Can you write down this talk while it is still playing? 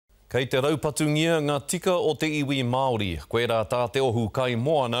Kei te raupatungia ngā tika o te iwi Māori, koe rā tā te Ohu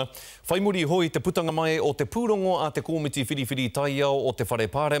Kaimoana, whaimuri hoi te putanga mai o te pūrongo a te komiti whiriwhiri taiao o te whare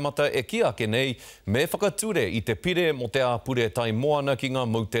pāremata e ki ake nei me whakature i te pire mo te āpure tai moana ki ngā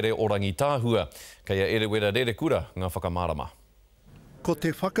mautere o rangitāhua. Kei a ere wera rere kura ngā whakamārama. Ko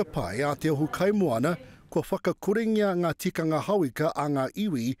te whakapai a te Ohu Kaimoana, ko whakakurengia ngā tikanga hauika a ngā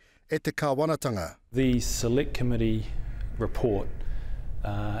iwi e te kāwanatanga. The Select Committee report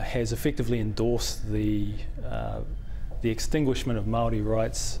has effectively endorsed the extinguishment of Māori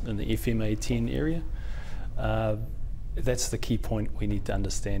rights in the FMA 10 area. That's the key point we need to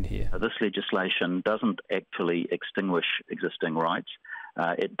understand here. This legislation doesn't actually extinguish existing rights.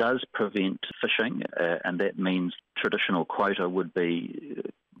 It does prevent fishing, and that means traditional quota would be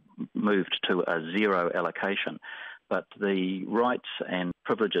moved to a zero allocation. But the rights and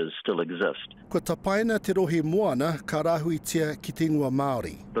privileges still exist. Ko tapaina te rohe moana ka rahuitia ki te ingoa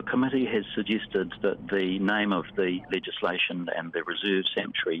Māori. The committee has suggested that the name of the legislation and the reserve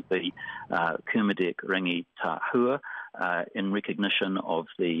sanctuary be Kermadec Rangitahua in recognition of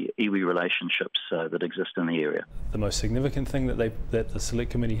the iwi relationships that exist in the area. The most significant thing that the Select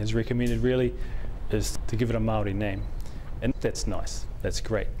Committee has recommended really is to give it a Māori name. And that's nice, that's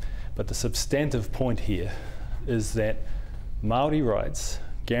great. But the substantive point here is that Māori rights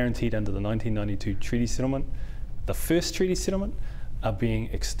guaranteed under the 1992 Treaty Settlement, the first Treaty Settlement, are being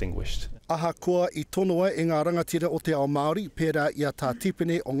extinguished. Aha koa I tonoa e ngā rangatira o te ao Māori pērā I a tā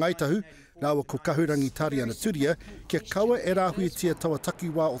tipene o Ngaitahu, nāua ko kahurangi tari ana turia, kia kaua e rāhuitia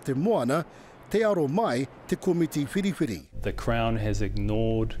tawatakiwā o te moana, te aro mai te komiti whiriwhiri. The Crown has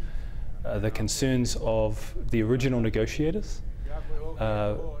ignored the concerns of the original negotiators,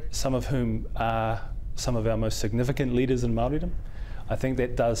 some of whom are some of our most significant leaders in Māoridom. I think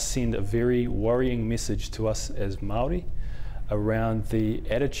that does send a very worrying message to us as Māori around the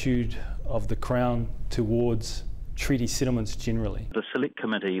attitude of the Crown towards treaty settlements generally. The Select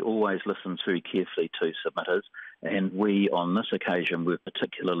Committee always listens very carefully to submitters, and we on this occasion were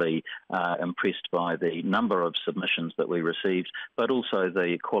particularly impressed by the number of submissions that we received, but also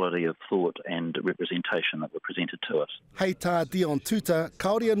the quality of thought and representation that were presented to us. Hei tā Dion Tuta,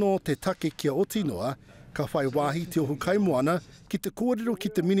 kaore anō te take kia Otinoa, ka whai wāhi te Ohu Kaimoana ki te kōrero ki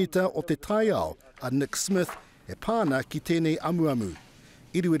te minita o te taiao a Nick Smith e pāna ki tēnei amuamu.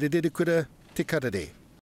 Iriwere kura te Karere.